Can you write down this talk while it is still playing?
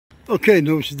Okay,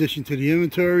 newest addition to the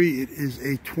inventory. It is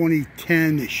a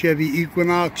 2010 Chevy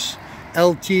Equinox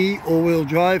LT all-wheel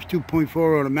drive,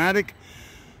 2.4 automatic,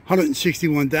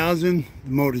 161,000.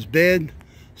 The motor's bad.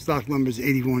 Stock number is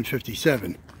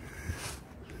 8157.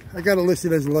 I got it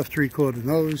listed as a left 3/4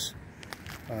 nose.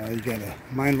 You got a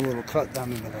minor little cut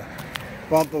down into the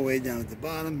bumper way down at the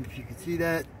bottom, if you can see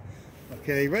that.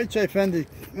 Okay, right side fender,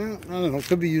 well, I don't know,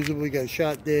 could be usable. You got a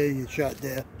shot there, you shot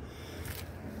there.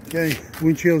 Okay,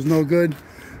 windshield's no good.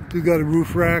 You got a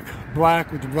roof rack,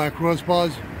 black with the black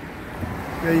crossbars.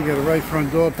 Okay, you got a right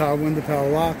front door, power window, power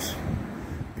locks.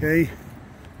 Okay,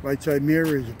 right side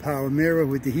mirror is a power mirror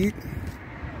with the heat.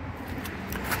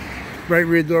 Right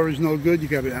rear door is no good. You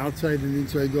got an outside and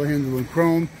inside door handle in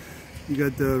chrome. You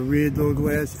got the rear door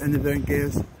glass and the vent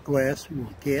glass.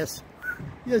 Gas.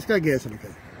 Yeah, it's got gas in it.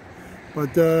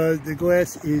 But the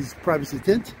glass is privacy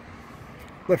tint.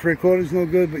 Left rear quarter is no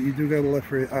good, but you do got a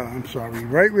left rear,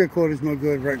 right rear quarter is no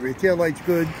good, right rear tail light's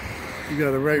good. You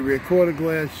got a right rear quarter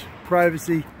glass,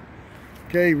 privacy.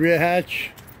 Okay, rear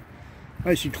hatch,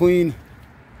 nice and clean.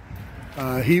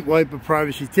 Heat wiper,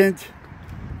 privacy tint.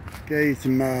 Okay,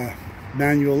 some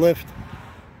manual lift.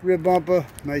 Rear bumper,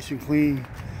 nice and clean.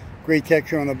 Great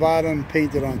texture on the bottom,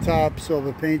 painted on top,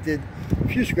 silver painted. A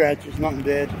few scratches, nothing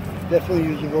bad.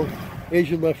 Definitely usable. Here's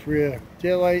your left rear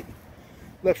tail light.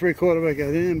 Left rear quarter I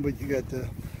got in, but you got the,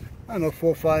 I don't know,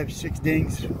 4, 5, 6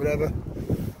 dings, whatever.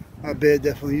 Not bad,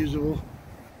 definitely usable.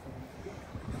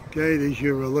 Okay, there's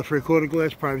your left rear quarter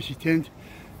glass, privacy tint.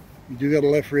 You do got a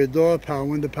left rear door, power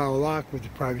window, power lock with the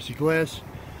privacy glass.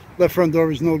 Left front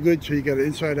door is no good, so you got an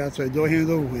inside outside door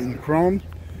handle in chrome.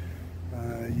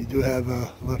 You do have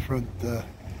a left front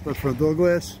door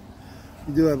glass.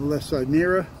 You do have a left side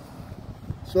mirror,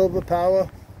 silver power.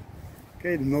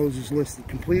 Okay, the nose is listed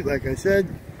complete, like I said.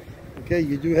 Okay,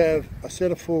 you do have a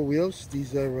set of 4 wheels.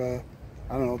 These are,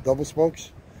 I don't know, double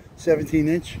spokes.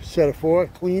 17-inch, set of 4,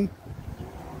 clean.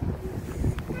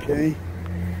 Okay.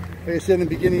 Like I said in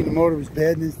the beginning, the motor was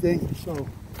bad in this thing, so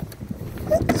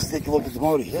let's take a look at the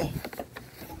motor here.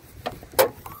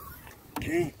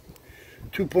 Okay,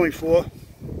 2.4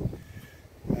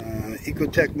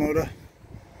 Ecotech motor.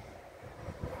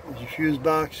 There's your fuse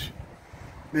box.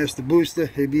 Master booster,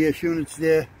 ABS units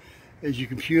there. There's your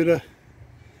computer.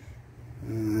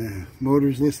 Motor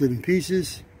is listed in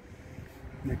pieces.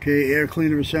 Okay, air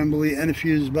cleaner assembly and a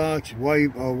fuse box,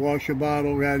 wipe, washer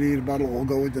bottle, radiator bottle, all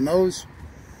go with the nose.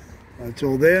 It's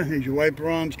all there. There's your wiper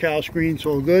arms, cowl screen, it's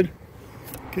all good.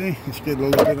 Okay, let's get a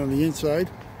little bit on the inside.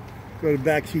 Go to the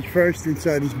back seat first.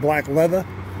 Inside is black leather.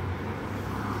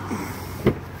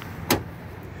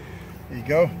 There you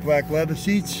go, black leather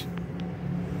seats.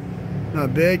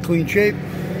 Not bad, clean shape.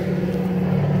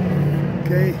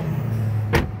 Okay.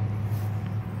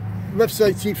 Left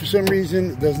side seat for some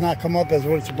reason does not come up as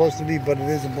what it's supposed to be, but it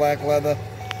is a black leather.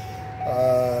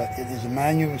 It is a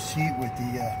manual seat with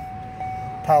the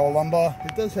power lumbar.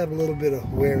 It does have a little bit of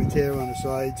wear and tear on the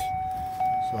sides.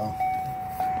 So,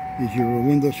 these are your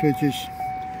window switches.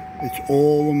 It's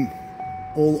all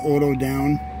auto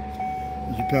down.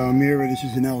 There's your power mirror. This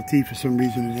is an LT for some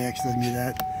reason. It actually me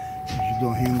that. There's your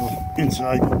door handle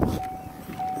inside.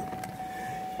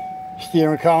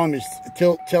 Steering column is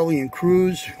tilt, telly, and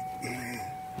cruise.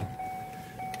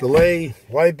 Delay,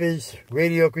 wipers,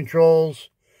 radio controls,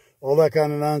 all that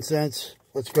kind of nonsense.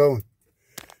 Let's go.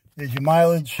 There's your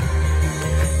mileage.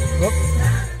 Whoop.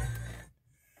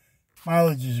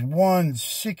 Mileage is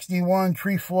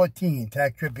 161,314.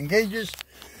 Tack trip and gauges.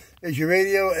 There's your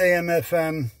radio, AM,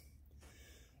 FM,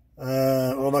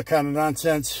 all that kind of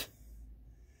nonsense.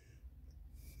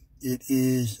 It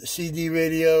is a CD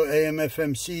radio, AM,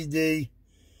 FM, CD.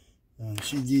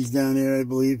 CD's down there, I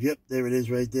believe. Yep, there it is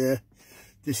right there.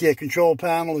 This here control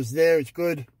panel is there. It's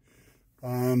good.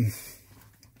 There's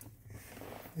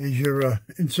your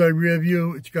inside rear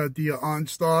view. It's got the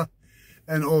OnStar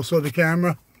and also the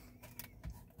camera.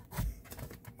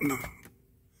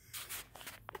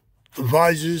 The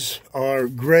visors are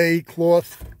gray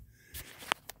cloth.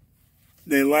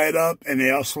 They light up and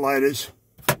they are sliders.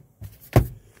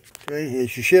 Okay,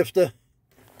 here's your shifter.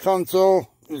 Console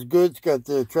is good. It's got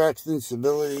the traction,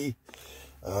 stability,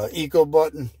 eco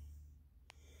button.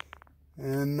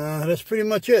 And that's pretty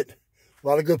much it. A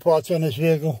lot of good parts on this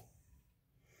vehicle.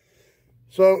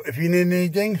 So, if you need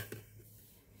anything,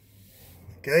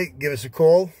 okay, give us a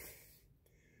call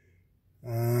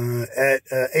at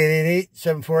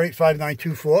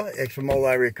 888-748-5924. X for Mo,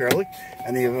 Larry, Curly.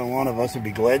 Any one of us would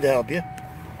be glad to help you.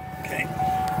 Okay.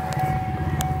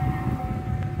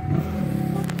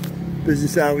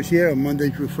 Business hours here on Monday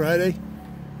through Friday,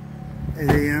 8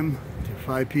 a.m. to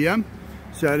 5 p.m.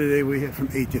 Saturday we're here from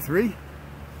 8 to 3.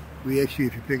 We ask you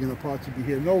if you're picking up parts to be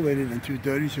here no later than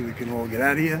 2:30 so we can all get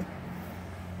out of here.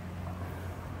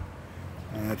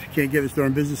 If you can't get us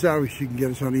during business hours, you can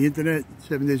get us on the internet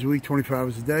 7 days a week, 24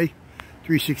 hours a day,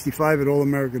 365 at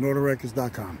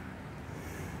allamericanautorecords.com.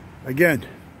 Again,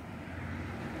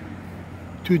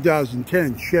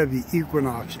 2010 Chevy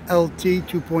Equinox LT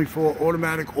 2.4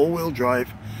 automatic all-wheel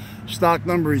drive. Stock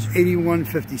number is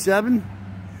 8157.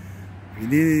 If you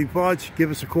need any parts,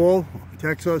 give us a call,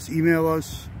 text us, email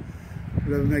us,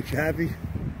 whatever makes you happy.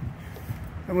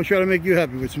 And we'll try to make you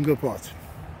happy with some good parts.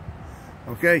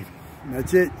 Okay,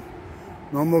 that's it.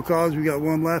 No more cars. We got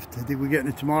one left. I think we're getting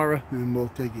it tomorrow, and we'll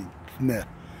take it from there.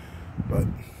 But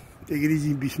take it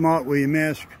easy, be smart, wear your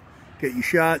mask, get your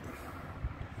shot.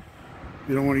 If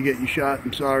you don't want to get your shot,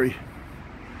 I'm sorry.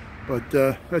 But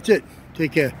that's it.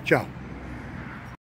 Take care. Ciao.